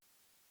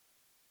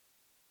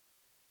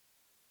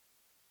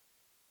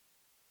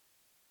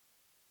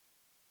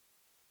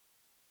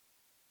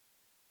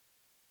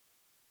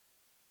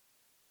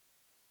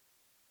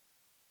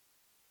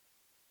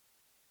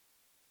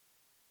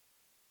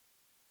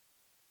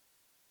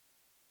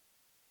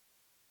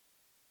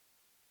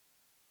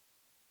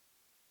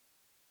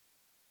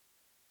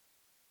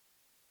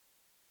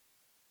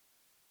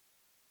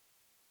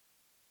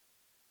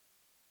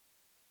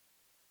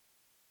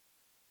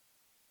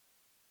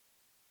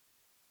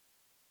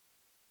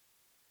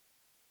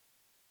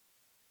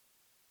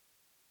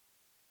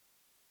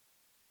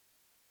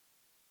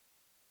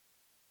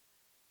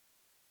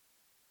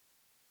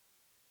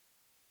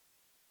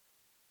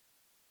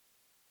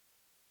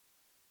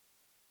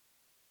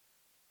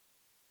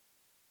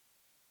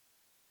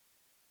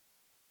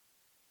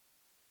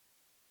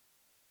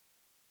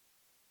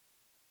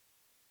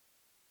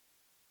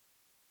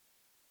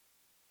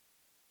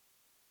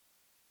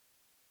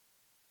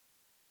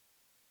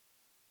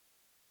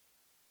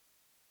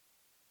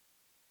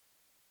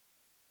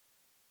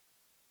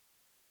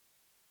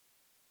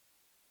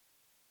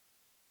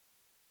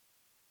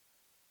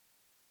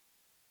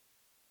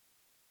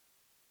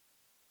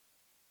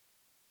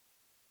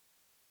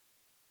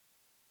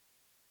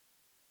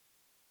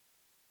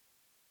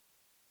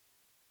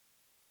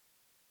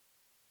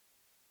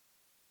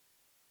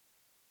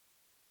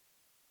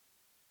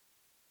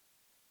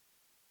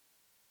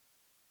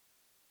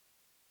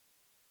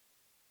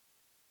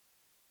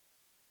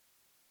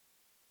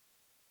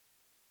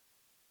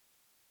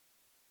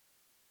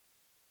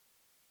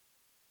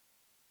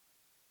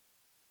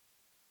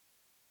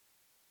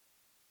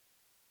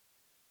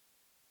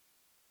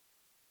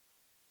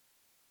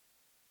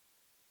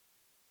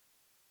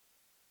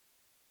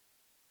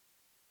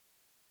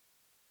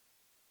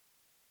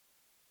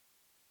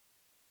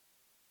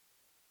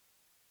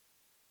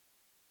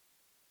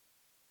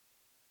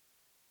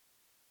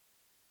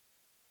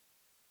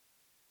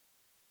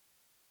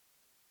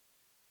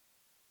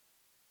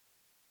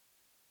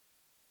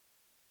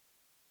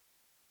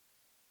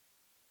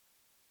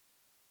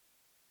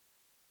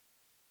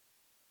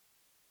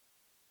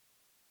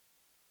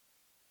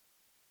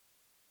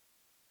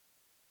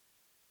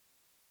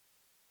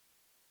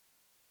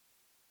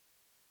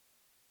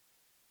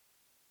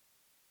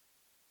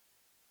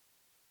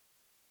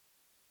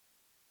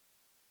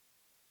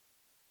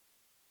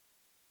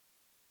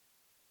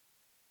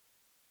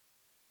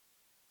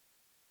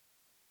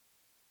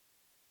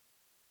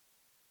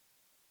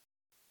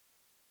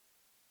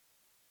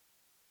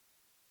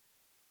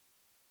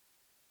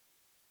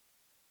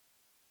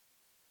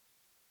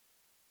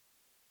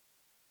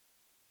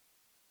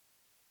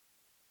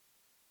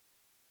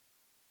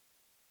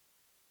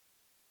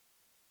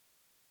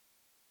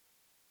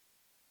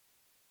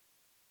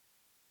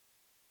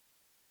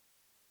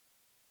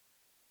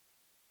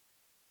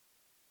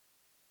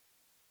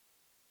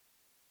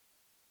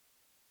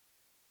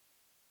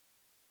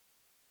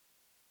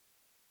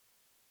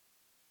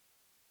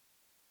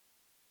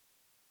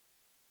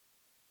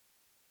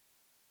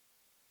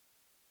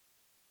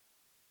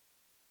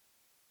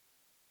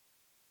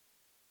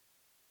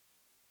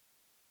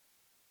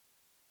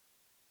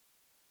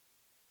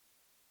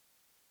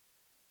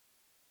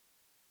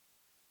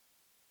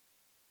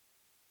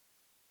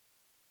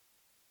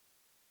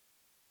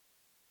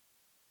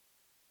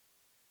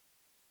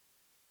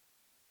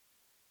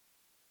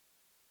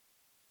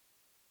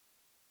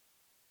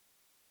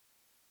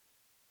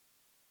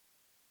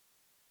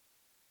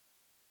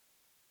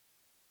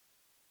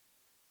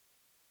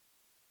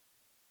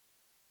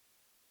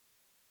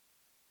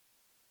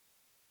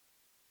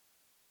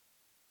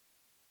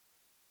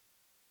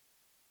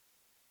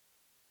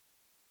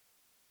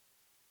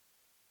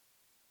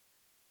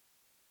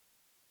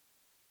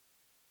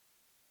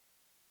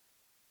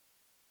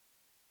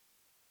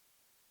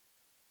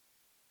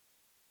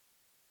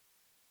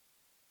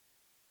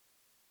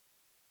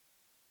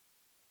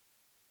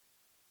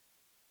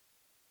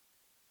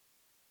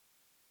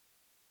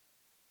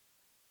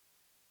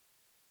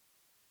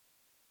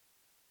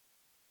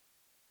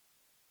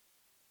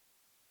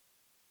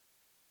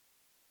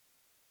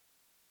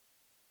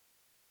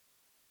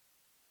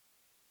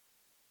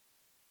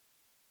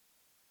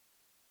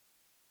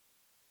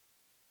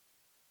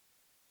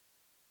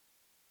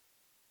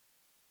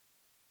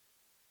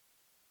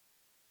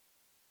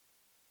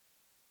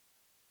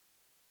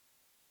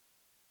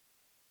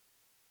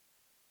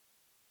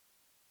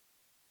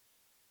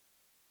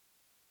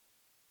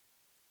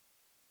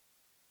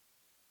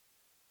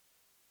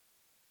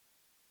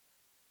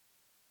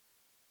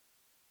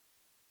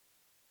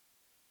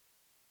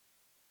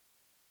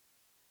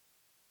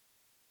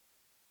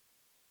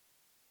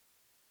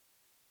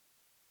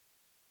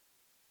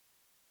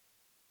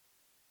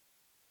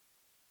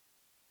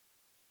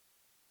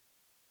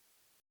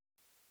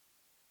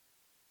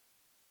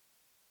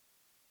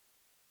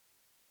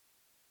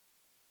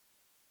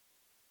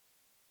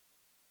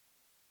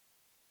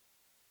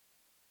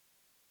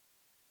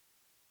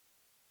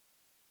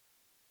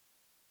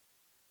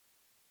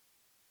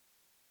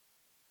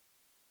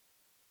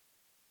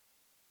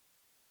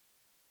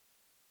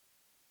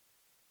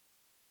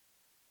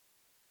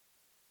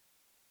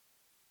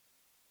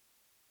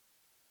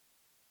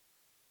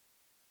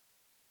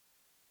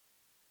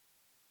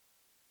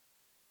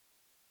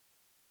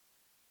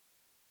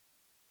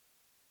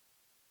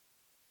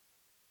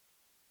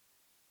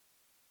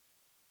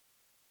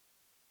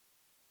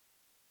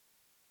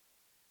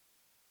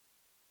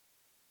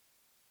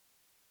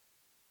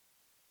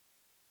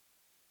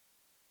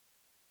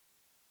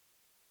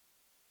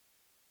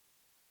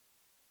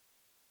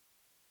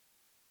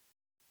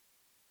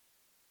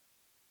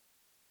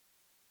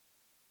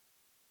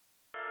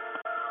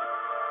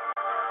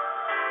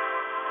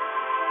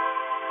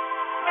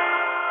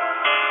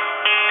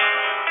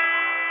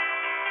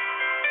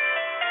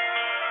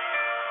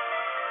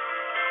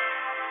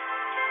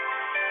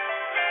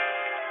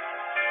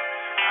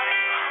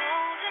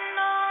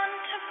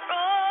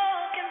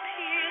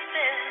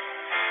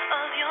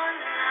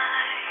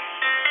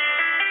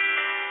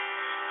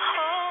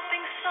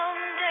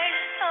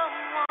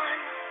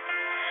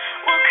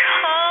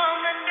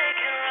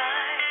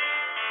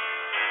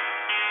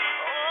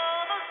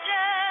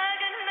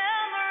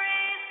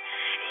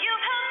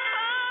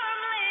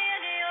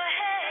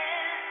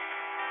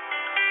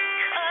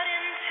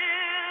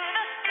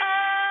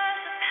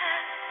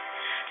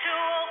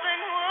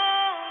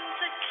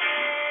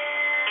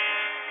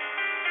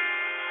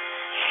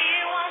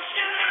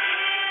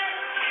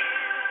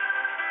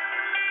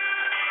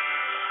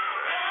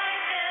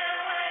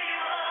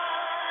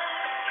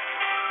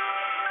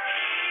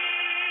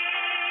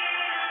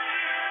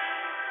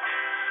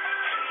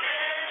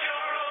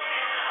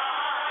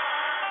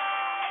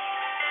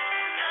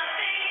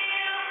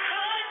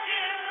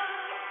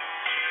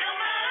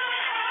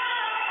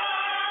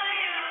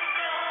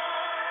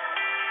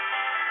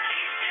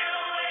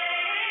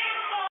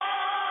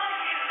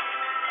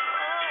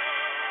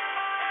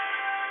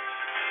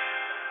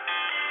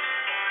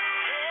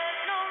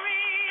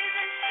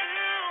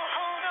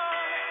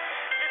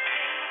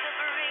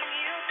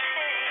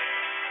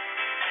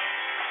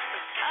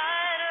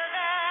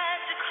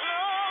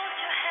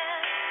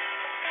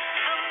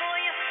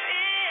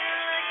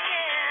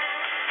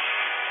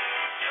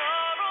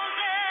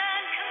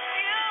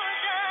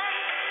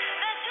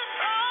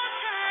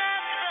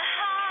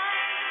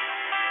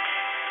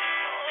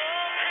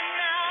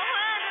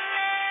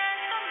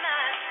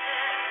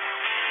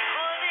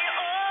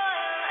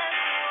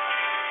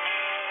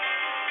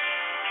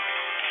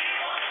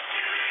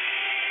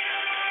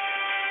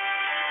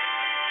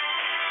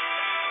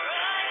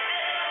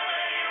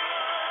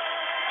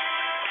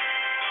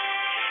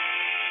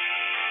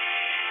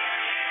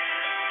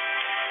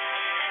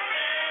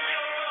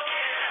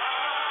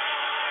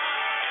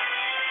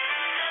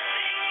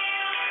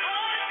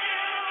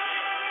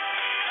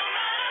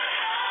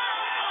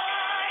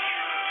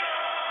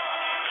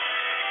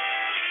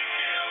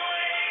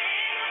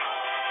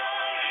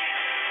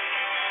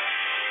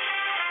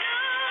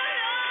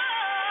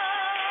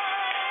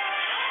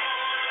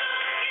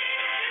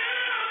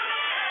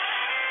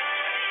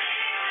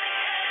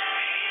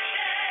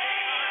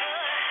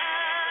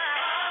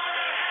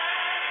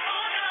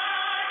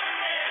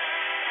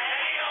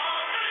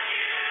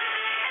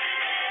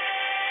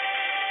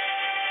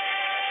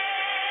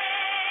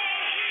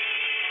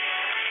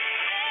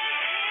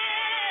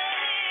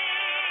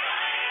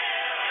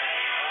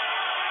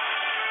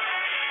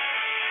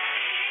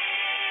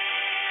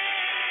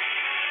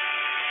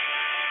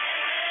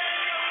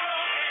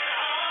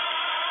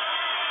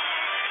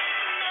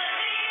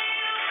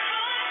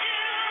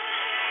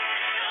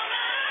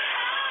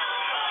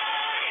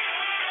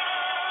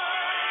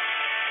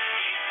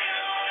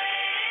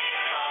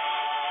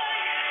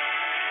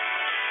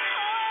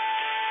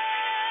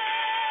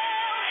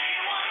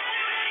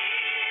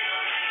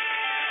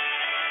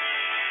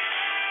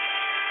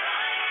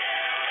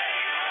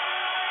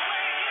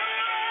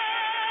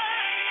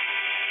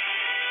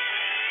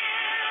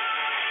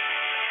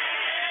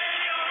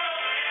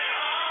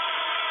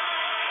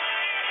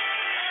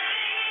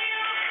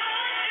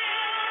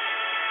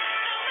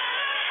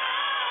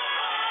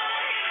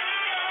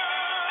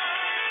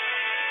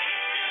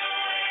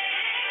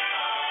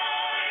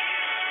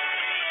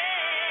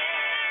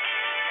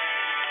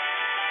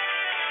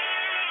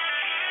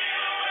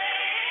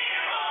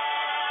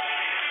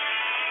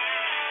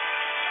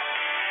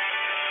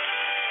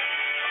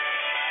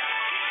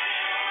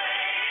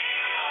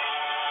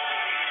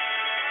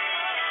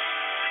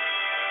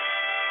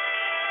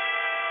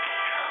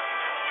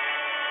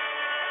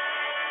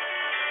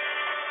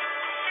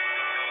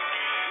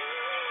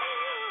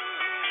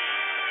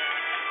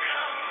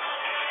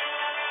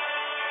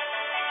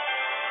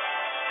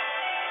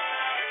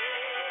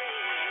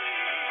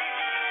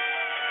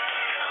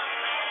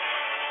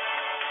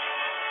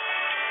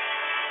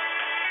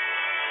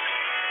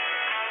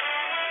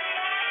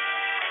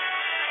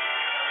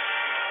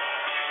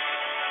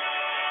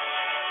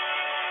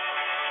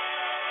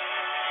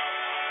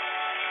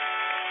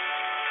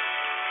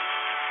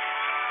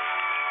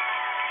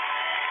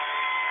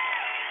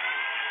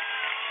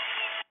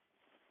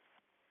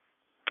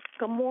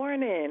Good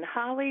morning.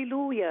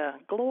 Hallelujah.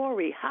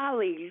 Glory.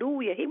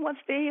 Hallelujah. He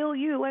wants to heal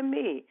you and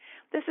me.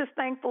 This is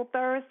Thankful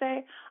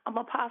Thursday. I'm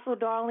Apostle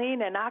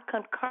Darlene, and I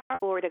concur,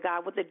 glory to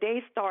God, with the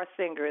Daystar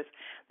Singers.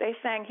 They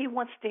sang, He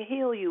wants to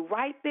heal you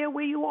right there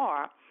where you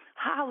are.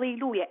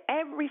 Hallelujah.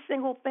 Every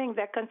single thing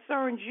that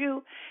concerns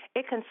you,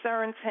 it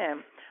concerns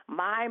Him.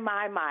 My.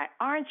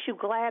 Aren't you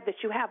glad that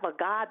you have a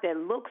God that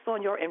looks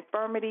on your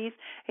infirmities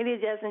and He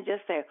doesn't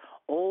just say,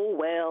 oh,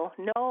 well,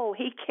 no,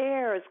 He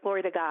cares,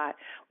 glory to God.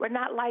 We're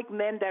not like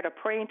men that are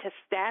praying to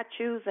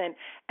statues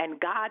and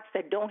gods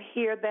that don't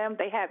hear them.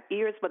 They have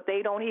ears, but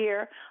they don't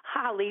hear.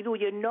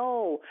 Hallelujah.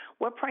 No,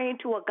 we're praying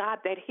to a God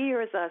that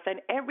hears us in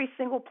every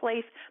single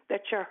place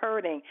that you're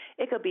hurting.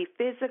 It could be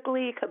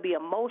physically, it could be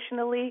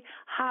emotionally.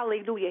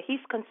 Hallelujah. He's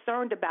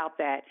concerned about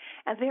that.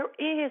 And there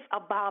is a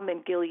balm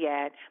in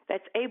Gilead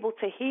that's able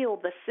to heal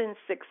the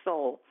sin-sick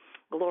soul.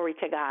 Glory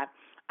to God.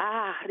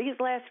 These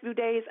last few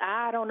days,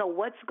 I don't know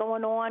what's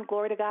going on.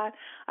 Glory to God.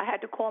 I had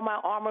to call my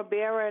armor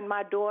bearer and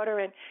my daughter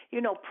and,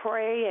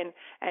 pray,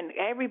 and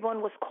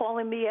everyone was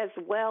calling me as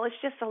well. It's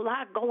just a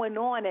lot going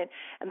on,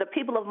 and the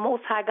people of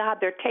Most High God,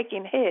 they're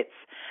taking hits.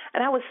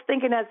 And I was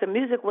thinking as the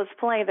music was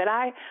playing that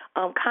I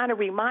kind of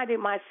reminded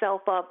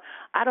myself of,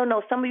 I don't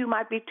know, some of you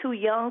might be too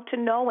young to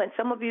know, and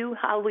some of you,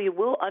 hallelujah,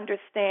 will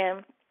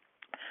understand.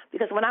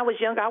 Because when I was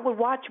younger, I would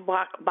watch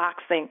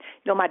boxing.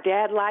 My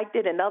dad liked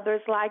it and others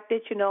liked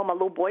it, my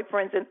little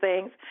boyfriends and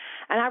things.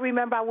 And I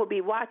remember I would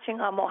be watching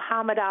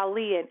Muhammad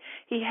Ali, and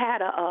he had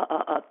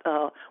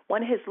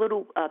one of his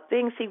little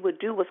things he would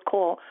do was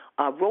called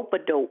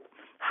rope-a-dope.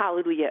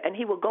 Hallelujah. And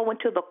he would go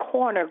into the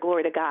corner,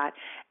 glory to God,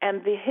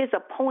 and his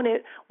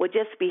opponent would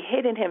just be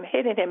hitting him,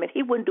 and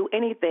he wouldn't do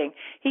anything.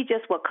 He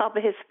just would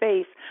cover his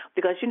face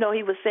because, he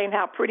was saying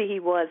how pretty he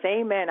was.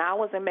 Amen. I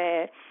wasn't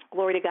mad.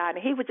 Glory to God.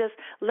 And he would just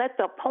let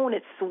the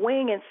opponent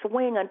swing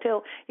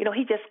until,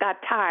 he just got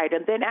tired.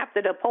 And then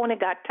after the opponent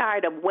got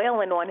tired of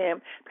wailing on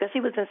him because he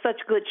was in such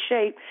good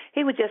shape,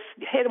 he would just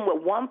hit him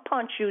with one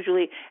punch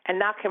usually and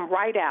knock him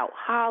right out.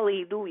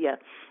 Hallelujah.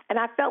 And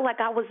I felt like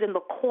I was in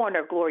the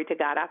corner, glory to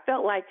God. I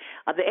felt like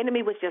the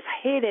enemy was just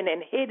hidden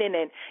and,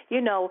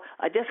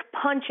 just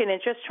punching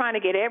and just trying to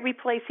get every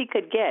place he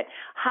could get.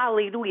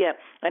 Hallelujah.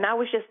 And I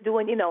was just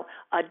doing,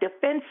 a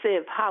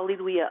defensive,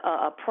 hallelujah,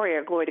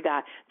 prayer, glory to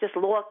God. Just,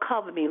 Lord,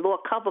 cover me. Lord,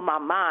 cover my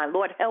mind.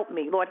 Lord, help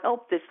me. Lord,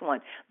 help this one,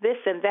 this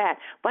and that.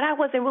 But I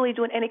wasn't really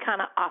doing any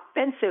kind of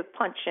offensive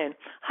punching.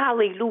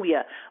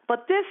 Hallelujah.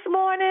 But this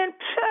morning,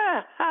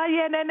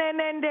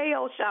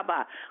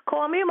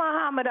 call me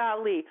Muhammad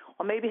Ali,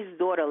 or maybe his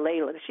daughter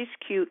Layla. She's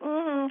cute.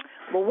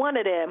 But one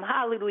of them,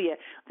 hallelujah.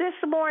 This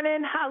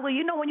morning,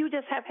 hallelujah, when you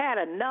just have had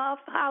enough,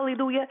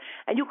 hallelujah,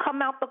 and you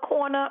come out the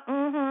corner,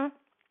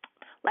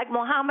 like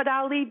Muhammad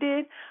Ali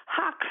did.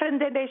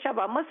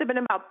 Must have been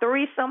about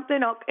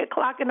 3-something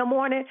o'clock in the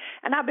morning,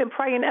 and I've been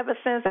praying ever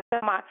since.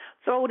 My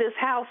throat is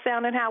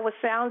sounding how it's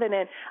sounding,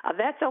 and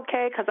that's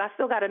okay because I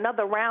still got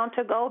another round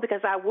to go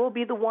because I will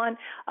be the one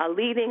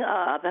leading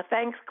the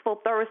Thankful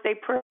Thursday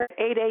prayer at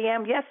 8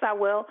 a.m. Yes, I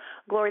will.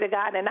 Glory to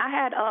God. And I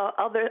had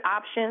other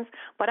options,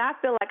 but I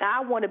feel like I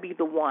want to be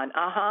the one.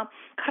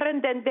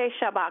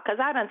 Because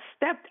I done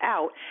stepped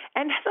out,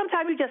 and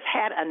sometimes you just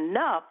had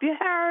enough. You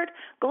heard?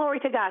 Glory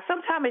to God.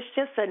 Sometimes it's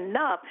just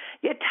enough.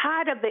 You're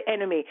tired of the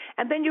enemy.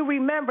 And then you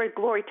remember,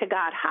 glory to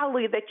God,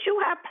 hallelujah, that you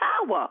have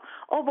power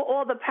over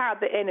all the power of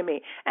the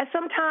enemy. And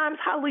sometimes,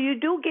 hallelujah, you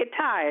do get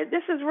tired.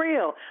 This is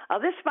real.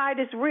 This fight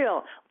is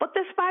real. But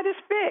this fight is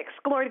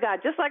fixed, glory to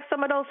God, just like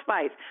some of those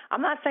fights.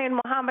 I'm not saying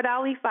Muhammad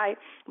Ali fight,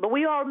 but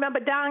we all remember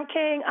Don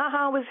King,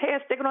 with his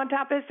hair sticking on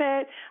top of his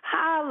head.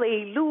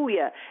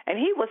 Hallelujah. And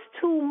he was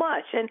too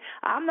much. And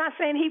I'm not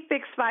saying he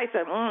fixed fights.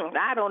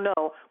 I don't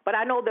know. But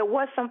I know there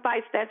was some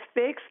fights that's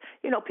fixed.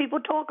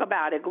 People talk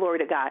about it, glory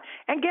to God.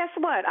 And guess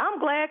what? I'm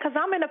glad because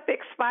I'm in a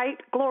fixed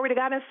fight, glory to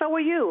God, and so are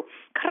you.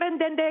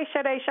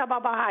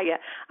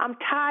 I'm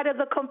tired of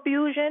the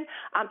confusion.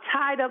 I'm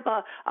tired of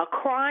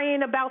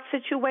crying about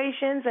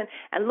situations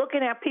and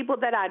looking at people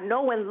that I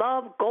know and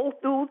love go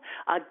through.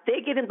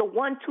 They get in the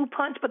 1-2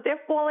 punch, but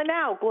they're falling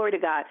out, glory to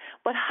God.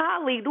 But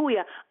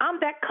hallelujah, I'm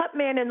that cut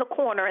man in the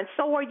corner, and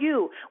so are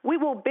you. We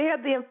will bear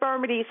the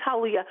infirmities,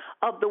 hallelujah,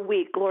 of the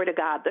weak, glory to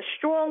God. The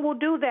strong will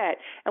do that.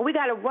 And we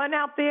got to run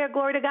out there,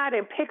 glory to God,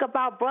 and pick up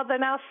our brother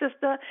and our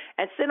sister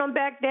and sit them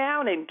back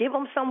down and give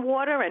them some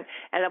water and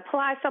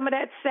apply some of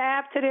that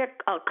salve to their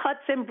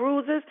cuts and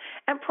bruises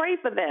and pray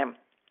for them.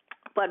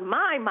 But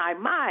my,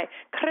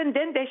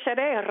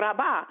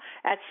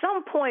 at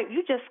some point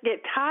you just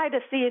get tired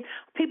of seeing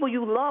people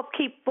you love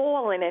keep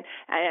falling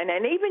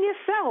and even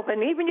yourself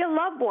and even your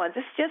loved ones.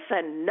 It's just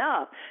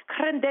enough.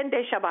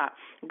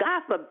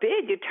 God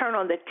forbid you turn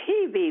on the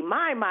TV.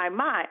 My.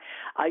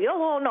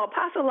 You'll all know,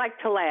 Apostle like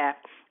to laugh.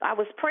 I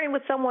was praying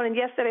with someone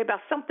yesterday about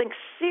something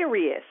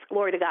serious,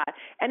 glory to God.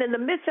 And in the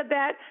midst of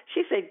that,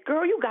 she said,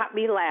 girl, you got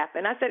me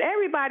laughing. I said,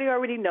 everybody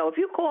already know. If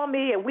you call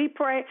me and we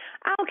pray,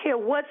 I don't care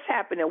what's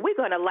happening. We're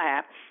going to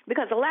laugh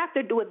because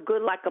laughter doeth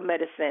good like a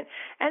medicine.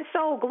 And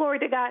so,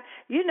 glory to God,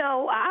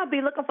 I'll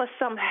be looking for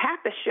some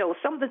happy show,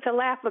 something to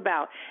laugh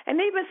about. And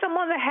even some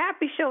on the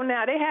happy show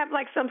now, they have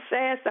like some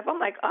sad stuff. I'm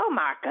like, oh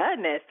my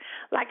goodness,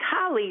 like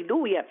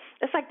hallelujah.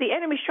 It's like the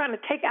enemy's trying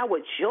to take our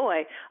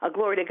joy,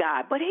 glory to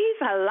God. But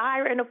he's a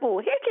liar and a fool.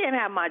 He can't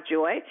have my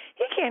joy.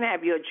 He can't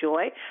have your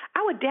joy.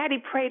 Our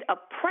daddy paid a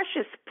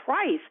precious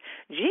price.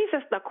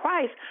 Jesus the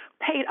Christ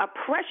paid a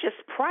precious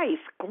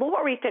price.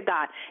 Glory to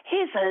God.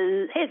 His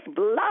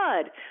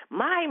blood,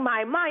 my,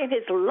 and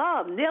his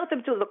love nailed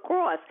him to the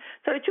cross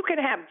so that you can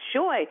have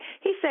joy.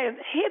 He said,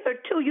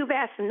 hitherto you've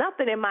asked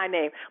nothing in my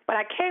name, but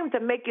I came to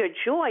make your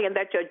joy and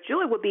that your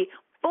joy would be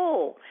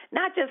full,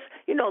 not just,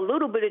 a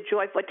little bit of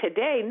joy for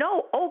today.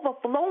 No,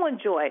 overflowing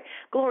joy.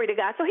 Glory to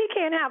God. So he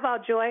can't have our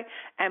joy.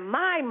 And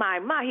my,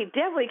 he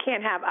definitely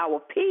can't have our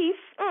peace.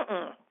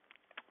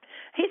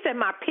 He said,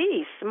 my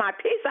peace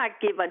I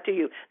give unto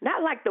you,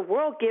 not like the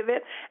world give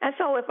it. And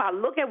so if I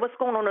look at what's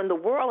going on in the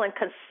world and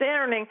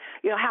concerning,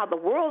 how the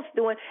world's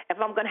doing, if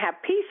I'm going to have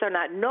peace or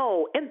not,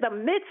 no. In the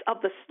midst of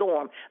the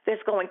storm,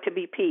 there's going to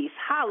be peace.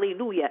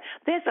 Hallelujah.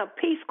 There's a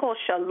peace called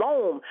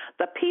shalom,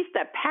 the peace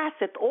that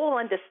passeth all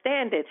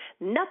understanding,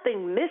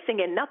 nothing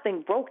missing and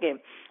nothing broken.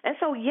 And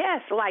so,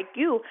 yes, like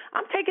you,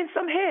 I'm taking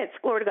some hits,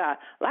 glory to God.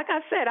 Like I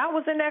said, I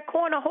was in that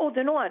corner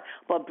holding on.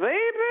 But, baby,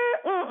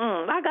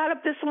 I got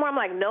up this morning, I'm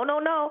like, no,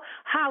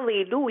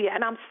 hallelujah.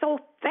 And I'm so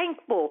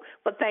thankful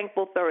for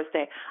Thankful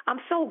Thursday. I'm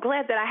so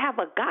glad that I have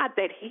a God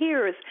that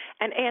hears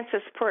and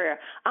answers prayer.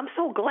 I'm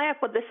so glad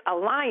for this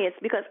alliance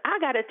because I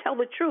got to tell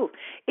the truth.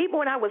 Even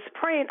when I was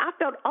praying, I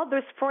felt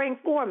others praying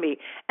for me.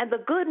 And the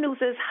good news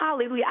is,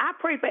 hallelujah, I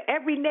prayed for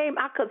every name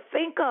I could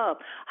think of.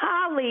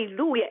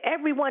 Hallelujah.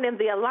 Everyone in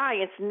the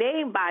alliance,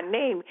 name by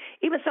name,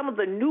 even some of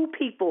the new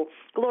people,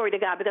 glory to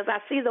God, because I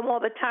see them all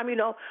the time,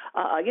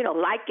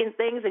 liking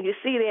things and you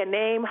see their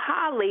name.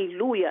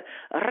 Hallelujah.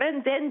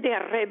 And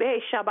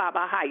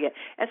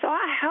so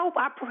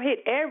I prayed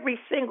every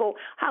single,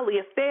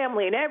 hallelujah,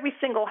 family and every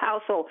single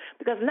household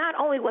because not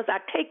only was I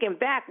taking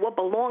back what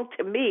belonged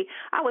to me,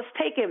 I was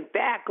taking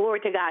back, glory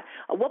to God,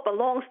 what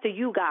belongs to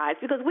you guys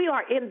because we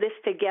are in this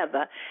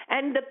together.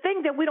 And the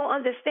thing that we don't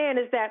understand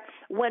is that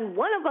when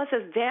one of us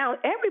is down,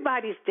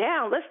 everybody's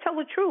down. Let's tell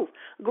the truth,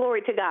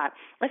 glory to God.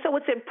 And so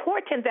it's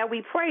important that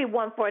we pray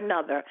one for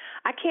another.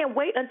 I can't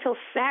wait until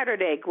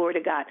Saturday, glory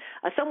to God.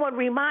 Someone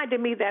reminded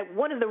me that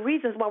one of the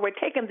reasons why we're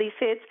taking these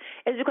hits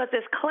is because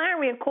this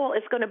clarion call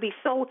is going to be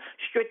so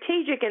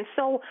strategic and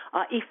so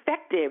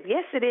effective.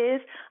 Yes, it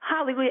is.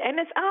 Hallelujah. And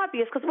it's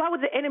obvious because why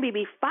would the enemy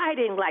be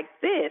fighting like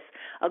this?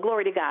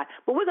 Glory to God.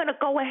 But we're going to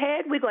go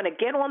ahead. We're going to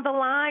get on the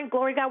line.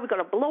 Glory to God. We're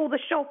going to blow the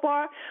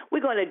shofar.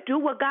 We're going to do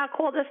what God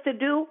called us to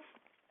do.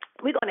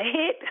 We're going to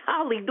hit,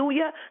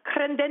 hallelujah,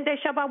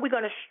 we're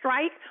going to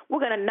strike, we're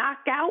going to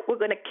knock out, we're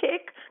going to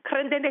kick,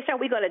 we're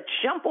going to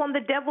jump on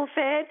the devil's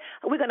head,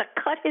 we're going to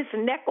cut his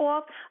neck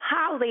off,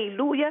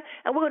 hallelujah,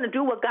 and we're going to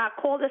do what God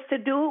called us to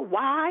do.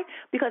 Why?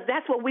 Because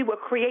that's what we were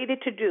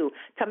created to do,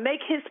 to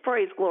make his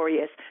praise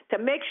glorious, to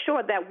make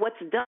sure that what's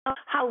done,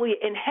 hallelujah,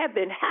 in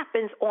heaven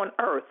happens on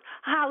earth,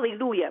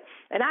 hallelujah.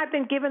 And I've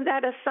been given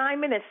that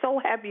assignment, and so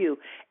have you.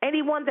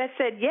 Anyone that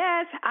said,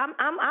 yes, I'm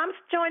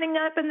joining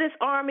up in this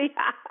army,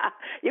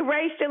 you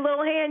raised your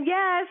little hand.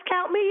 Yes,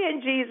 count me in,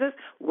 Jesus.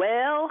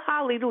 Well,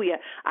 hallelujah.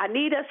 I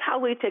need us,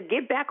 hallelujah, to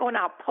get back on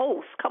our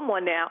posts. Come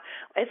on now.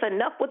 It's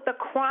enough with the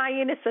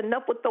crying. It's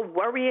enough with the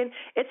worrying.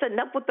 It's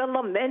enough with the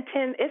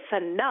lamenting. It's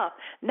enough.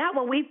 Not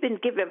when we've been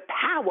given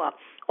power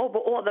over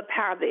all the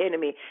power of the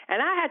enemy.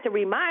 And I had to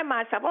remind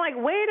myself, I'm like,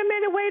 wait a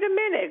minute.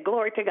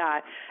 Glory to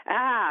God.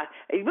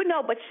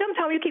 But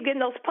sometimes you keep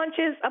getting those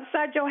punches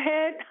upside your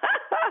head.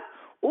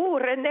 Ooh,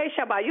 Renee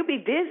Shabbat, you be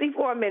dizzy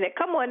for a minute.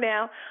 Come on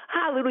now.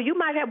 Hallelujah. You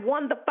might have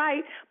won the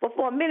fight, but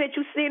for a minute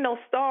you see those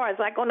stars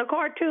like on the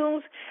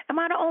cartoons. Am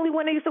I the only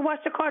one that used to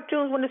watch the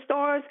cartoons when the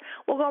stars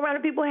will go around the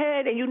people's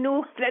head and you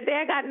knew that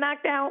they got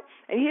knocked out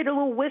and you hear the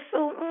little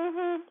whistle?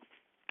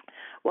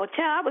 Well,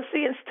 child, I was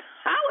seeing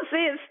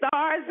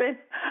stars and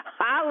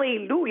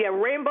hallelujah,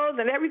 rainbows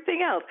and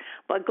everything else.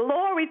 But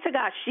glory to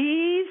God,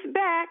 she's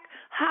back.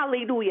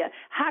 Hallelujah.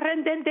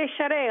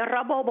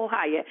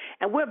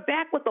 And we're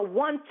back with a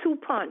 1-2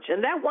 punch.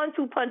 And that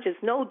 1-2 punch is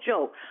no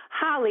joke.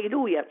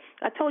 Hallelujah.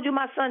 I told you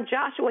my son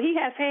Joshua, he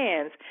has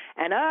hands.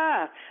 And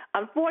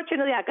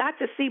unfortunately, I got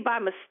to see by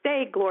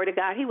mistake, glory to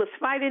God. He was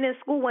fighting in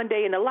school one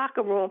day in the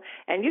locker room.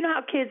 And you know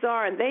how kids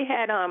are, and they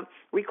had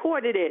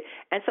recorded it.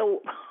 And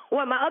so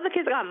when my other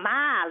kids got,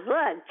 Miles,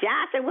 look,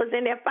 Joshua was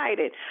in there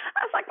fighting.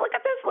 I was like, look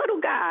at this little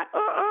guy.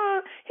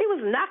 He was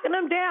knocking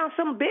them down,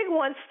 some big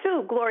ones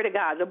too, glory to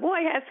God. The boy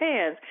has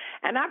hands.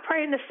 And I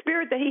pray in the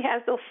spirit that he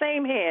has those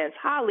same hands.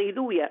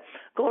 Hallelujah.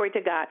 Glory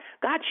to God.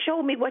 God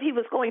showed me what he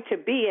was going to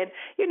be. And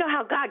you know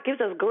how God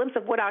gives us a glimpse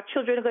of what our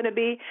children are going to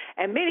be?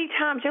 And many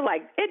times you're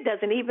like, it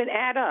doesn't even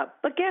add up.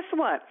 But guess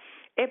what?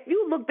 if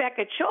you look back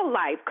at your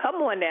life, come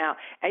on now,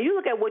 and you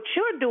look at what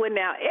you're doing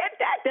now,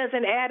 that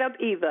doesn't add up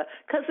either.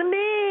 Because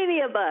many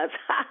of us,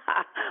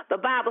 the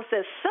Bible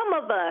says some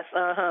of us,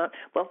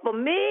 but for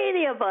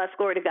many of us,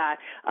 glory to God,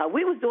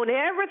 we was doing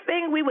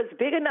everything we was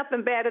big enough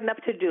and bad enough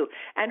to do.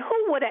 And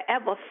who would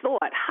have ever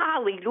thought,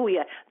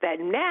 hallelujah, that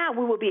now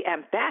we will be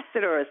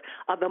ambassadors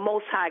of the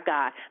Most High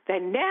God,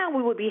 that now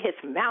we will be his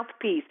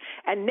mouthpiece,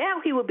 and now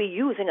he will be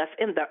using us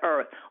in the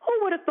earth.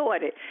 Who would have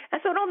thought it?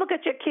 And so don't look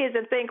at your kids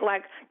and think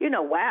like,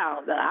 wow,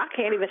 I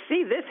can't even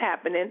see this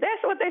happening.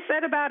 That's what they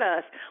said about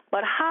us.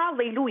 But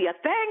hallelujah,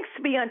 thanks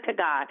be unto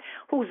God,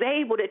 who's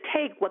able to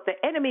take what the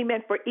enemy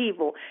meant for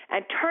evil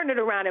and turn it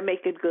around and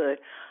make it good.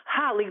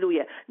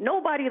 Hallelujah.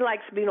 Nobody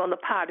likes being on the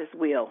potter's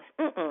wheel.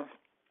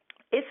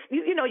 It's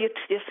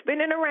you're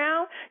spinning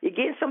around, you're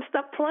getting some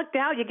stuff plucked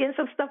out, you're getting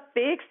some stuff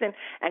fixed, and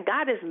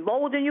God is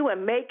molding you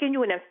and making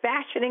you and then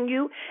fashioning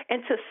you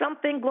into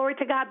something, glory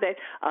to God, that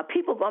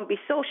people are going to be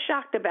so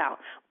shocked about.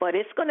 But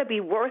it's going to be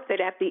worth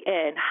it at the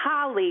end.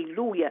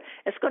 Hallelujah.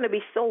 It's going to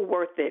be so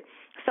worth it.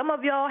 Some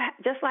of y'all,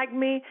 just like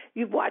me,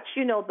 you've watched,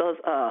 those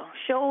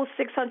shows,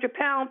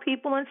 600-pound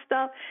people and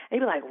stuff, and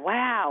you're like,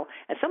 wow.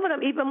 And some of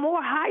them even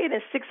more higher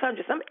than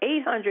 600, some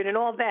 800 and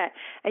all that.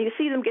 And you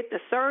see them get the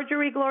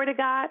surgery, glory to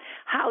God.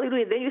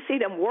 Hallelujah. Then you see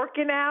them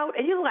working out,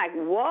 and you're like,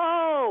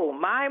 whoa,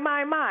 my.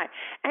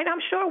 And I'm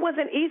sure it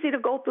wasn't easy to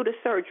go through the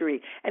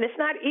surgery, and it's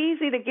not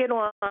easy to get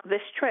on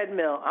this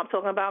treadmill. I'm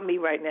talking about me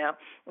right now.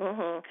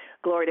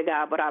 Glory to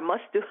God. But I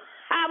must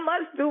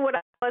do what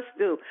I must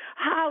do.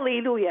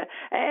 Hallelujah.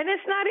 And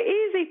it's not an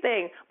easy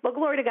thing, but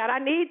glory to God, I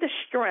need the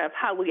strength.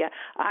 Hallelujah.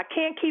 I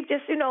can't keep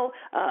just,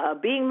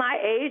 being my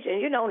age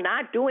and,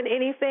 not doing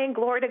anything.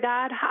 Glory to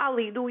God.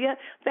 Hallelujah.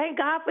 Thank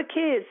God for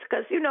kids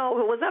because, if it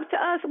was up to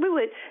us, we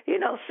would,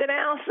 sit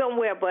down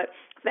somewhere. But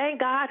thank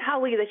God,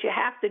 hallelujah, that you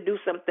have to do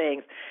some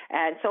things.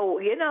 And so,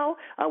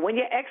 when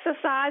you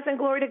exercise and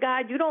glory to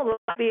God, you don't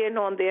like being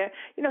on there.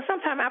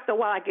 Sometime after a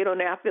while I get on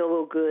there, I feel a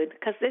little good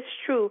because it's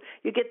true.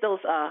 You get those,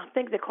 I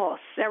think they're called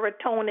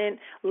serotonin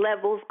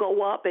levels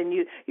go up and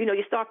you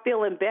start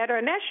feeling better.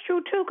 And that's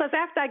true, too, because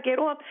after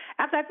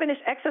I finish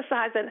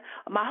exercising,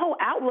 my whole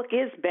outlook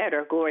is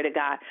better, glory to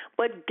God.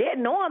 But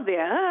getting on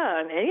there,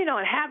 and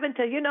having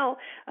to,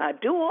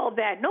 do all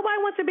that, nobody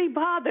wants to be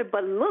bothered,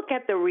 but look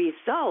at the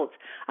results.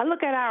 I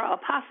look at our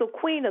Apostle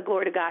Queen,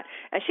 glory to God,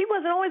 and she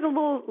wasn't always a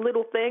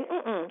little thing.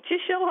 She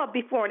showed her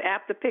before and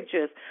after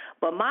pictures.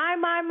 But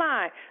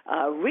my,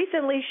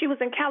 recently she was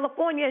in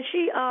California and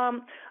she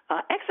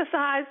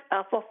exercised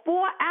for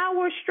 4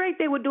 hours straight.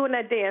 They were doing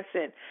that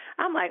dancing.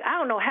 I'm like, I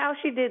don't know how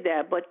she did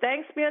that, but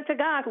thanks be unto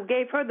God who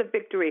gave her the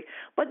victory.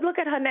 But look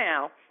at her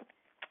now.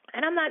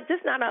 And this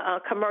is not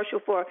a commercial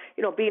for,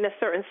 being a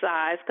certain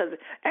size because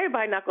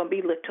everybody's not going to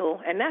be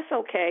little, and that's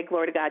okay,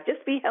 glory to God.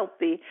 Just be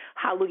healthy,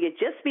 hallelujah.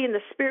 Just be in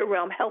the spirit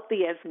realm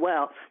healthy as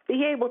well.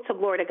 Be able to,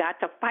 glory to God,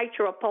 to fight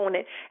your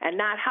opponent and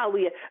not,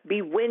 hallelujah,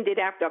 be winded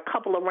after a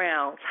couple of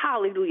rounds.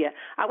 Hallelujah.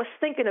 I was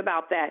thinking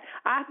about that.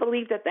 I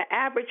believe that the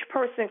average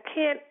person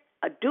can't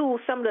do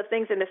some of the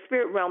things in the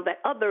spirit realm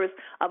that others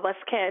of us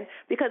can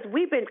because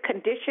we've been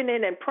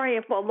conditioning and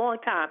praying for a long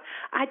time.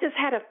 I just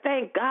had to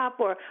thank God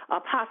for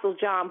Apostle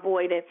John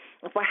Boyd and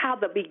for how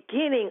the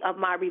beginning of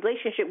my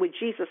relationship with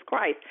Jesus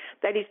Christ,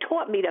 that he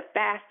taught me to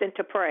fast and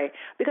to pray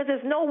because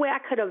there's no way I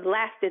could have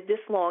lasted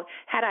this long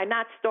had I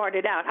not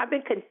started out. I've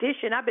been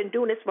conditioned. I've been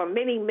doing this for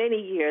many, many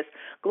years,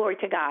 glory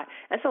to God.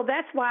 And so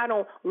that's why I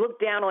don't look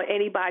down on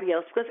anybody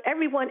else because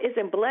everyone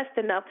isn't blessed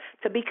enough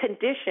to be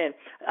conditioned.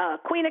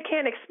 Queen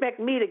can't expect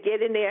me to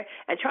get in there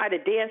and try to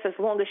dance as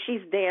long as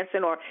she's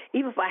dancing or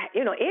even if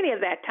any of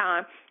that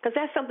time because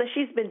that's something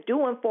she's been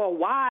doing for a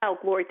while,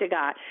 glory to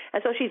God.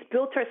 And so she's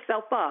built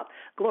herself up,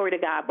 glory to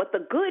God. But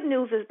the good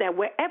news is that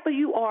wherever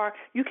you are,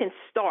 you can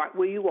start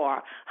where you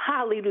are.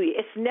 Hallelujah.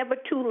 It's never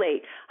too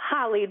late.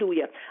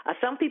 Hallelujah.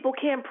 Some people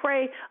can't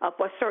pray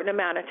for a certain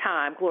amount of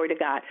time, glory to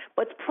God.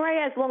 But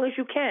pray as long as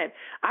you can.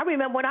 I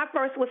remember when I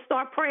first would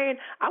start praying,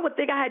 I would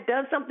think I had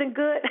done something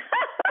good.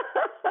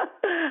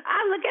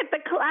 I look at the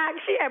clock.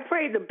 She had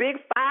prayed the big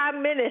 5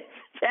 minutes.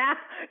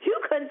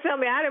 You couldn't tell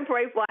me I didn't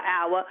pray for an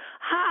hour.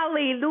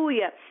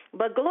 Hallelujah.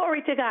 But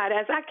glory to God.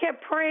 As I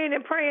kept praying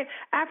and praying,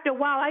 after a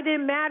while, it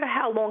didn't matter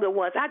how long it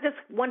was. I just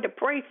wanted to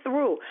pray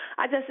through.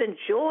 I just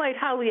enjoyed,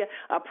 hallelujah,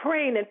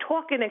 praying and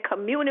talking and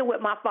communing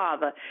with my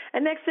Father.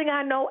 And next thing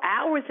I know,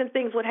 hours and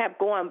things would have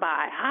gone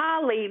by.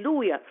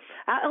 Hallelujah.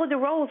 Our Elder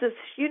Rose is,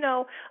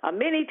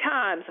 many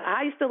times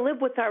I used to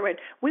live with her, and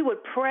we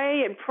would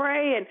pray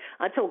and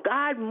until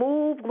God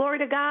moved, glory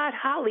to God,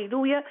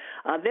 hallelujah.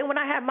 Then when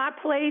I had my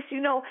place,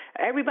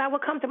 everybody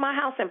would come to my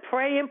house and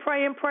pray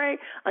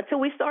until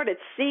we started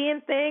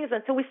seeing things,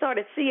 until we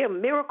started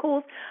seeing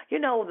miracles,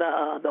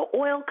 the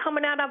oil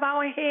coming out of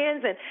our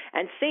hands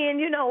and seeing,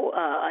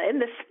 in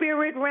the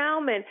spirit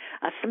realm and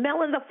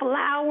smelling the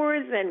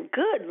flowers and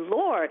good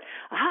Lord,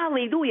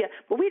 hallelujah.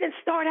 But we didn't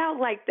start out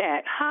like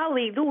that,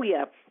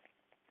 hallelujah.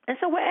 And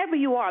so wherever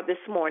you are this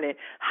morning,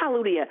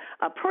 hallelujah,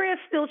 prayer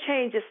still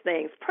changes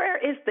things. Prayer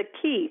is the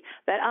key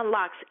that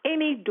unlocks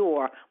any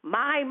door.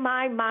 My.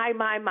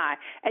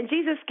 And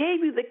Jesus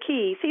gave you the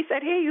keys. He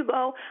said, here you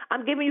go.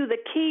 I'm giving you the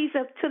keys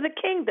to the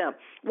kingdom.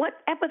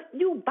 Whatever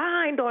you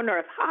bind on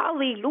earth,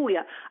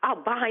 hallelujah,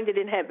 I'll bind it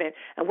in heaven.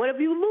 And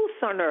whatever you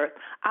loose on earth,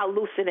 I'll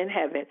loose it in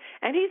heaven.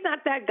 And he's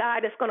not that guy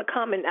that's going to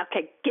come and,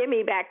 okay, give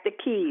me back the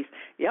keys.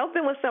 You've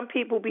been with some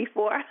people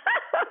before.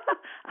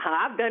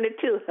 I've done it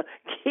too.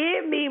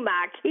 Give me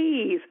my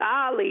keys.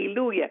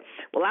 Hallelujah.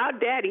 Well, our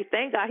daddy,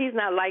 thank God he's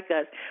not like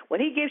us. When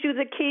he gives you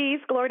the keys,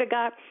 glory to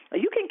God,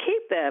 you can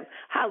keep them.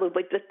 Hallelujah.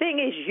 But the thing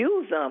is,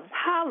 use them.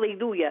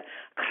 Hallelujah.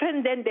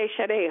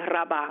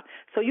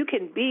 So you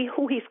can be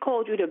who he's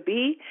called you to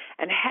be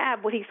and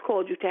have what he's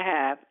called you to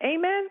have.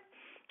 Amen.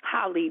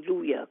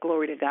 Hallelujah.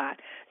 Glory to God.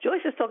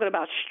 Joyce is talking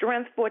about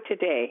strength for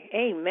today.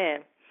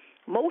 Amen.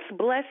 Most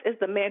blessed is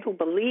the man who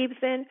believes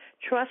in,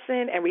 trusts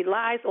in, and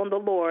relies on the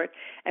Lord,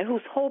 and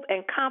whose hope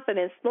and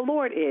confidence the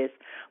Lord is.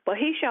 But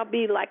he shall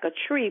be like a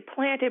tree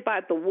planted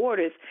by the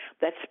waters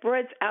that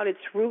spreads out its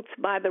roots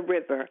by the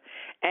river.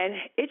 And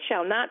it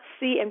shall not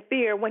see and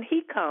fear when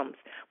he comes,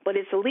 but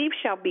its leaf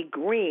shall be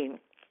green.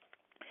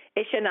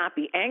 It shall not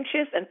be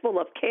anxious and full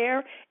of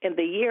care in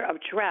the year of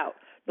drought,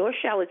 nor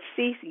shall it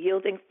cease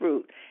yielding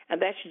fruit. And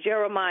that's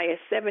Jeremiah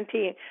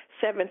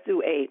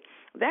 17:7-8.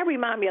 That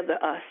reminds me of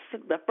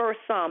the first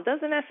Psalm.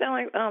 Doesn't that sound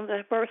like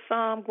the first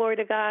Psalm? Glory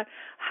to God.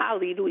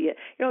 Hallelujah.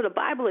 You know, the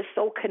Bible is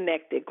so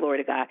connected, glory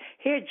to God.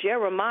 Here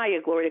Jeremiah,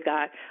 glory to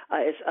God,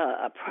 is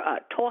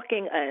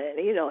talking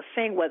and,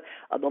 saying what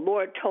the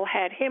Lord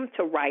had him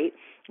to write,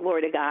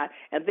 glory to God.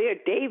 And there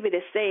David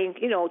is saying,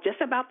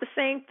 just about the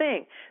same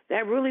thing.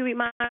 That really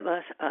reminds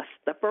us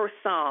the first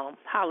Psalm.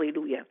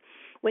 Hallelujah.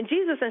 When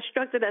Jesus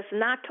instructed us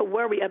not to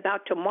worry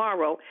about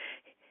tomorrow,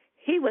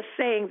 he was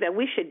saying that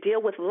we should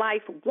deal with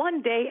life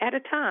one day at a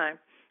time.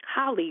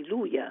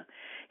 Hallelujah.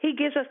 He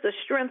gives us the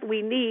strength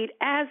we need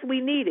as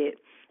we need it.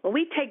 When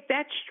we take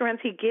that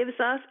strength he gives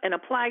us and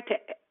apply to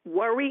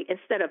worry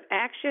instead of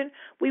action,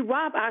 we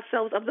rob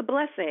ourselves of the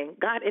blessing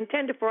God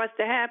intended for us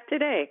to have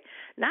today.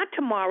 Not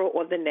tomorrow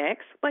or the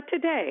next, but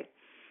today.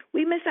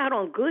 We miss out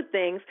on good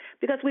things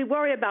because we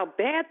worry about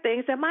bad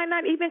things that might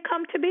not even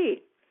come to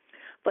be.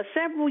 For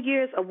several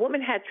years, a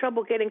woman had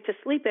trouble getting to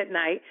sleep at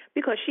night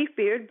because she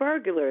feared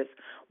burglars.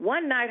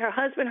 One night, her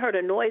husband heard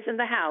a noise in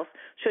the house,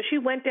 so she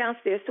went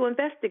downstairs to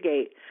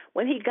investigate.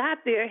 When he got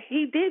there,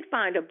 he did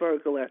find a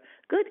burglar.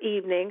 "Good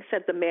evening,"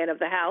 said the man of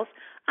the house.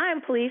 "I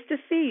am pleased to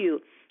see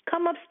you.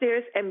 Come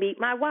upstairs and meet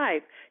my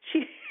wife.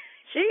 She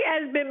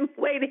has been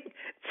waiting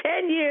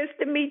 10 years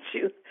to meet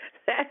you."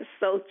 That's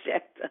so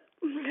jacked up.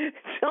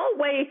 Don't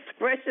waste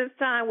precious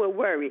time with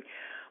worry.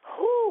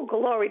 Oh,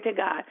 glory to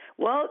God.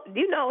 Well,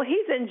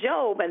 he's in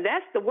Job, and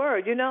that's the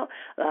word,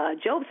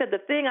 Job said the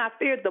thing I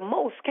feared the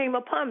most came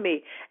upon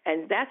me,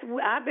 and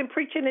I've been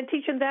preaching and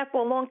teaching that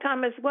for a long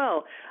time as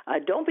well.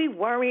 Don't be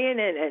worrying,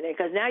 and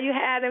because now you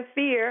have in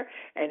fear,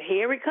 and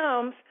here it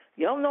comes.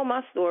 Y'all know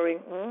my story.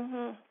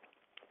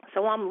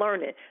 So I'm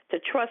learning to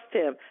trust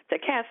him, to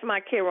cast my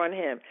care on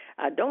him.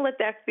 Don't let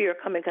that fear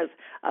come in because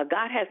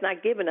God has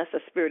not given us a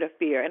spirit of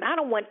fear. And I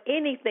don't want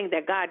anything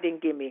that God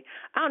didn't give me.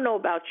 I don't know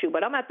about you,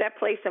 but I'm at that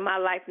place in my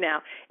life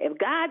now. If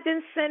God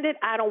didn't send it,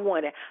 I don't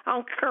want it. I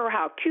don't care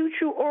how cute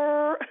you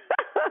are.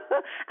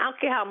 I don't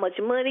care how much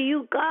money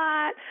you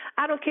got.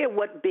 I don't care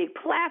what big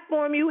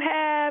platform you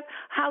have.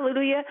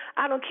 Hallelujah.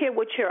 I don't care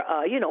what you're,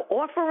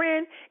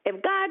 offering.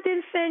 If God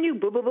didn't send you,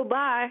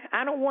 bye.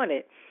 I don't want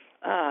it.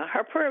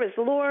 Her prayer is,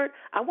 Lord,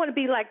 I want to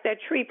be like that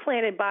tree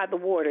planted by the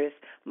waters.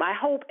 My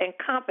hope and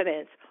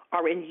confidence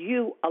are in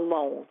you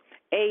alone.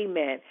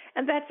 Amen.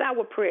 And that's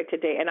our prayer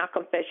today and our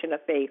confession of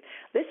faith.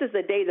 This is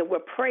the day that we're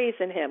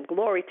praising him.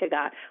 Glory to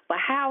God. For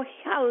how,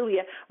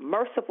 hallelujah,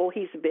 merciful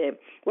he's been.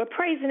 We're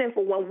praising him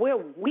for when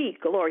we're weak.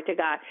 Glory to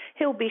God.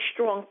 He'll be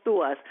strong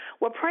through us.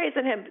 We're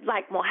praising him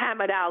like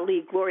Muhammad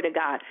Ali. Glory to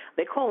God.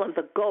 They call him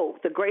the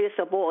GOAT, the greatest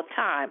of all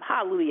time.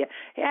 Hallelujah.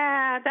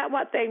 Yeah, that's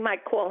what they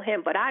might call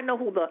him, but I know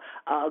who the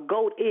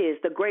GOAT is,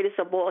 the greatest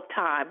of all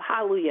time.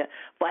 Hallelujah.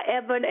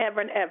 Forever and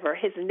ever and ever.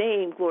 His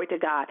name, glory to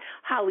God.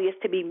 Hallelujah, is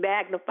to be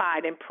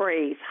magnified and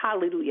praise.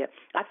 Hallelujah.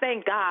 I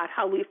thank God,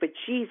 hallelujah, for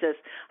Jesus,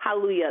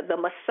 hallelujah, the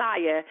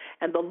Messiah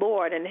and the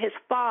Lord and his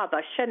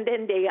Father,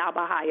 Shandende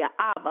Abahaya,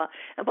 Abba,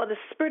 and for the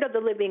Spirit of the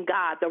living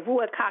God, the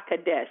Ruach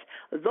HaKodesh.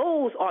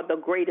 Those are the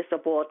greatest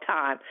of all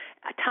time.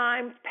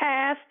 Time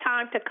past,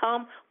 time to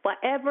come,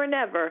 forever and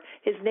ever.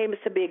 His name is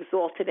to be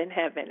exalted in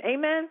heaven.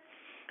 Amen.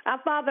 Our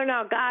Father and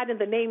our God, in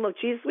the name of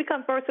Jesus, we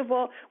come first of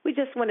all, we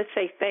just want to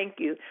say thank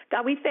you.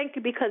 God, we thank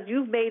you because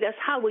you've made us,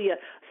 hallelujah,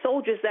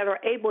 soldiers that are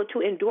able to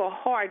endure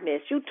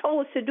hardness. You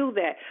told us to do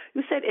that.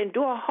 You said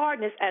endure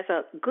hardness as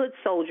a good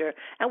soldier.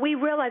 And we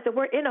realize that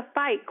we're in a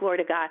fight, glory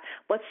to God,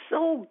 but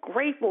so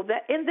grateful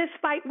that in this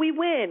fight we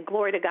win,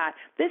 glory to God.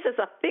 This is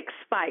a fixed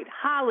fight,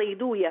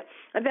 hallelujah,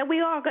 and that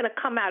we are going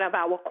to come out of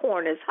our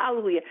corners,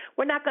 hallelujah.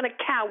 We're not going to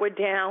cower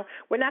down.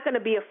 We're not going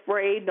to be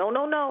afraid. No,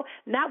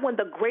 not when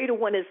the greater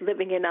one is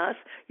living in in us.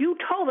 You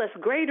told us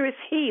greater is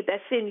he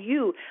that's in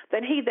you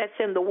than he that's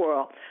in the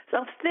world.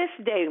 So this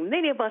day,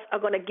 many of us are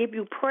going to give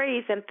you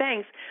praise and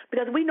thanks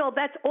because we know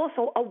that's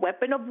also a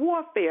weapon of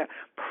warfare.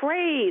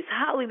 Praise,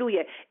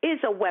 hallelujah, is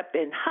a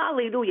weapon.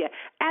 Hallelujah.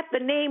 At the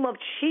name of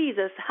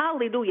Jesus,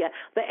 hallelujah,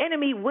 the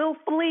enemy will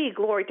flee,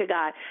 glory to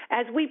God.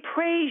 As we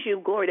praise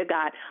you, glory to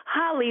God,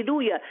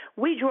 hallelujah,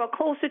 we draw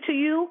closer to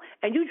you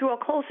and you draw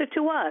closer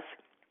to us.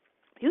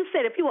 You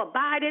said, if you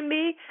abide in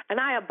me and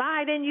I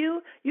abide in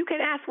you, you can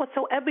ask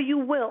whatsoever you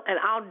will, and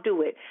I'll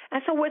do it.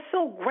 And so we're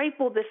so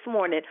grateful this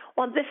morning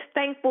on this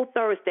thankful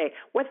Thursday.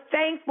 We're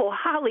thankful,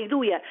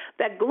 hallelujah,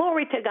 that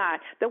glory to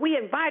God, that we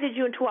invited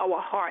you into our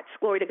hearts,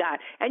 glory to God.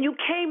 And you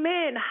came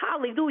in,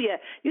 hallelujah.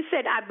 You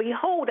said,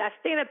 behold, I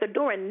stand at the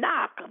door and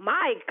knock.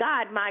 My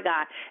God, my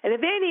God. And if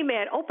any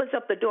man opens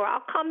up the door,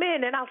 I'll come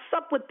in and I'll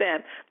sup with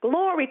them.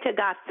 Glory to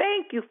God.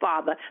 Thank you,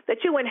 Father, that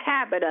you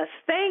inhabit us.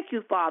 Thank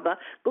you, Father.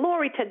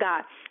 Glory to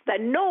God,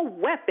 that no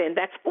weapon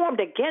that's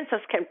formed against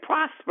us can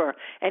prosper,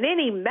 and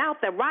any mouth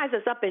that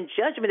rises up in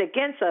judgment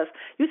against us,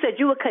 you said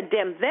you would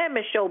condemn them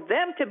and show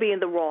them to be in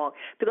the wrong,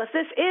 because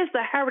this is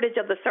the heritage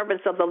of the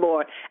servants of the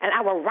Lord, and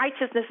our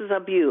righteousness is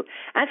of you.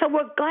 And so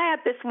we're glad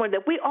this morning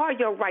that we are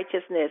your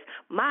righteousness,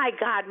 my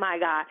God, my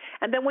God.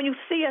 And then when you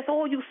see us,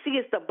 all you see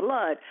is the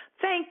blood.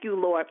 Thank you,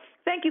 Lord.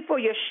 Thank you for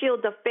your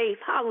shield of faith,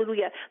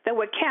 hallelujah, that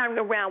we're carrying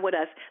around with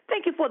us.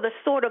 Thank you for the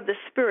sword of the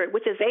Spirit,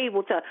 which is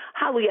able to,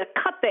 hallelujah,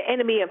 cut the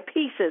enemy in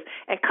pieces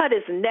and cut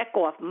his neck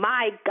off.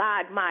 My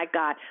God, my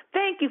God.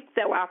 Thank you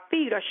that our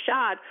feet are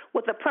shod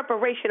with the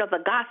preparation of the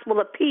gospel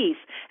of peace,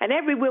 and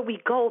everywhere we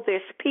go,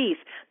 there's peace.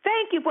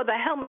 Thank you for the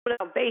helmet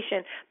of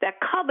salvation that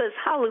covers,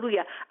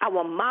 hallelujah,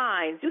 our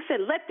minds. You said,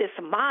 let this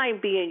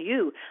mind be in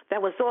you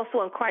that was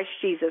also in Christ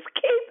Jesus.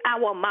 Keep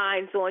our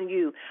minds on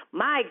you.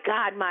 My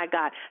God, my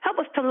God. Help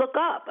us to look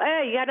up.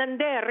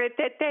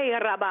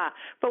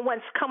 From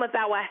whence cometh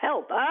our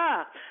help.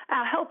 Our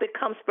help, it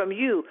comes from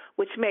you,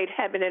 which made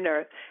heaven and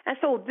earth. And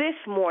so this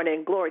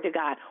morning, glory to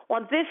God,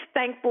 on this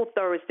thankful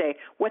Thursday,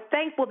 we're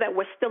thankful that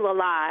we're still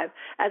alive.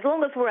 As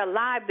long as we're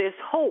alive, there's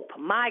hope.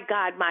 My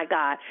God, my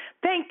God.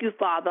 Thank you,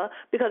 Father,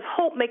 because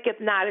hope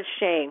maketh not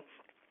ashamed.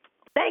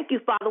 Thank you,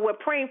 Father. We're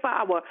praying for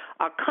our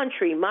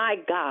country, my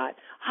God.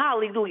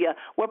 Hallelujah.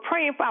 We're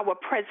praying for our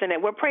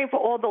president. We're praying for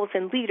all those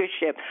in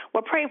leadership.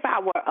 We're praying for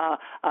our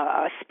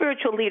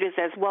spiritual leaders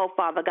as well,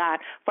 Father God,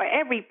 for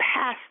every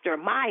pastor,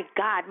 my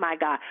God,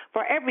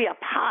 for every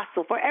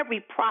apostle, for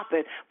every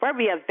prophet, for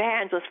every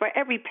evangelist, for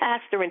every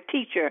pastor and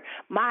teacher,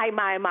 my,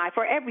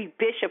 for every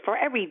bishop, for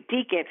every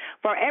deacon,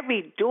 for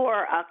every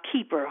door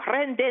keeper,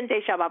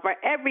 for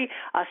every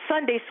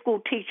Sunday school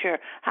teacher,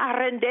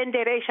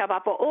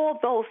 for all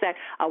those that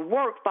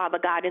work, Father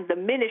God, in the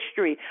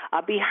ministry,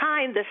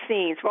 behind the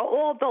scenes, for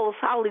all those,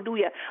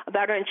 hallelujah,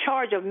 that are in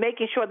charge of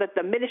making sure that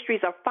the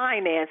ministries are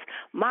financed.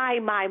 My.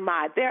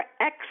 They're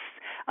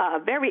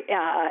very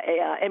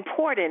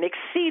important,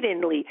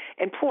 exceedingly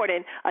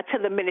important to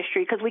the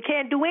ministry, because we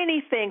can't do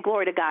anything,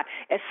 glory to God,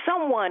 if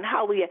someone,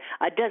 hallelujah,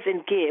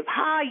 doesn't give.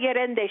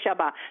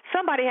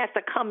 Somebody has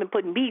to come and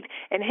put meat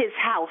in his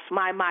house,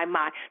 my.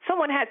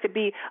 Someone has to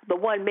be the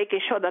one making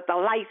sure that the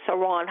lights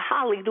are on,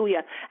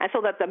 hallelujah, and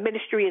so that the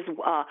ministry is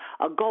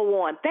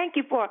go on. Thank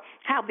you for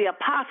how the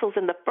apostles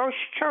in the first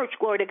church,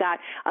 glory to God,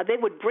 they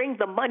would bring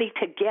the money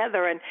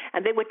together and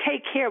they would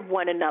take care of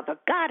one another.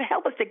 God,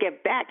 help us to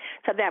get back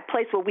to that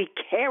place where we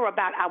care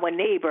about our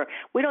neighbor.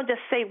 We don't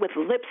just say with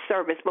lip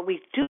service, but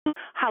we do,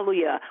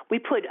 hallelujah, we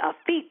put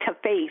feet to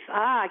faith.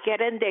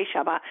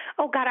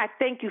 Oh, God, I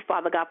thank you,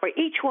 Father God, for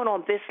each one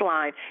on this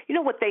line. You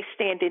know what they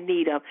stand in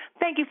need of.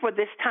 Thank you for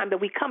this time that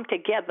we come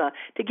together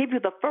to give you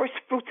the first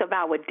fruits of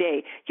our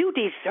day. You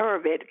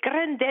deserve it.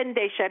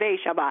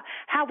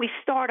 How we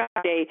start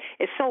our day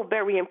is so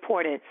very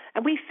important.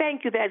 And we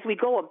thank you that as we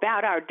go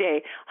about our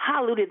day,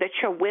 hallelujah, that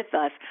you're with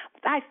us.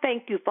 I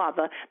thank you,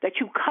 Father, that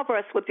you cover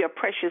us with your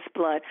precious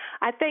blood.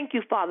 I thank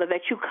you, Father,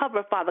 that you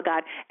cover, Father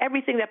God,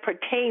 everything that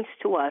pertains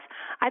to us.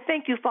 I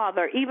thank you,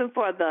 Father, even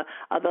for the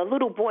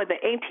little boy, the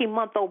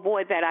 18-month-old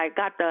boy that I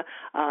got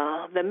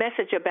the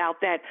message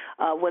about that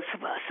was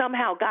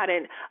somehow got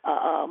in,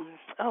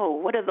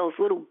 what are those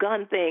little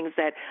gun things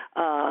that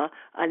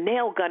a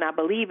nail gun, I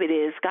believe it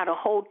is, got a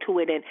hold to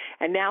it,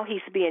 and now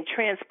he's being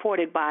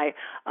transported by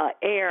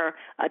air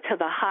to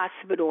the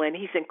hospital, and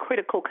he's in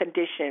critical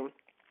condition.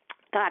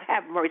 God,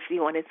 have mercy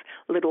on his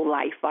little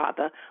life,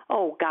 Father.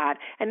 Oh, God.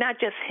 And not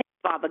just him,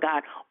 Father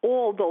God,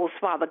 all those,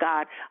 Father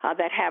God,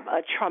 that have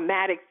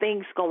traumatic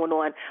things going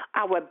on,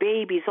 our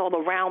babies all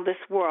around this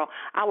world,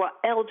 our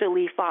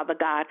elderly, Father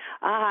God,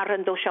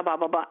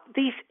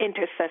 these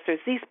intercessors,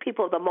 these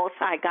people of the Most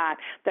High God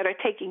that are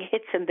taking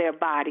hits in their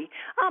body.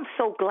 I'm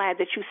so glad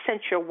that you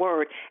sent your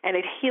word and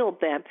it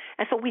healed them.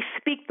 And so we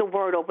speak the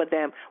word over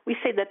them. We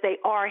say that they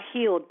are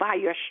healed by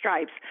your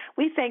stripes.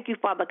 We thank you,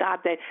 Father God,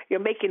 that you're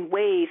making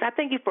ways. I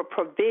thank you for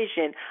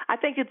provision. I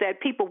thank you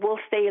that people will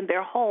stay in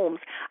their homes.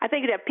 I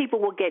thank you that people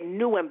people will get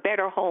new and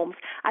better homes.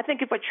 I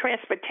thank you for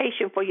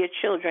transportation for your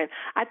children.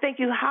 I thank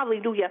you,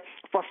 hallelujah,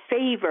 for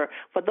favor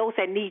for those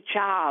that need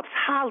jobs.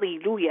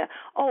 Hallelujah.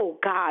 Oh,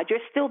 God, you're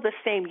still the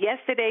same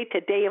yesterday,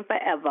 today, and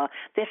forever.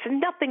 There's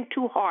nothing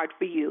too hard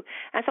for you.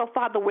 And so,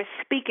 Father, we're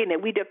speaking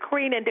it. We're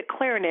decreeing and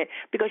declaring it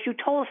because you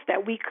told us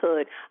that we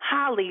could.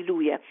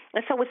 Hallelujah.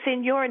 And so it's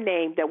in your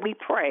name that we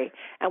pray,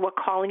 and we're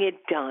calling it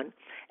done.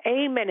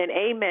 Amen and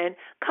amen.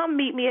 Come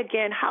meet me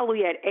again,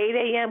 hallelujah, at 8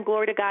 a.m.,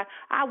 glory to God.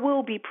 I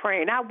will be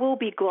praying. I will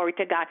be, glory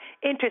to God,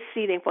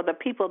 interceding for the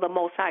people of the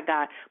Most High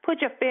God.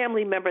 Put your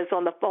family members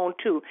on the phone,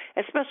 too,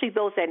 especially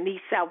those that need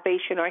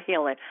salvation or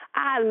healing.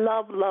 I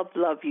love, love,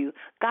 love you.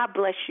 God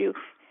bless you.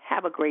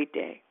 Have a great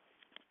day.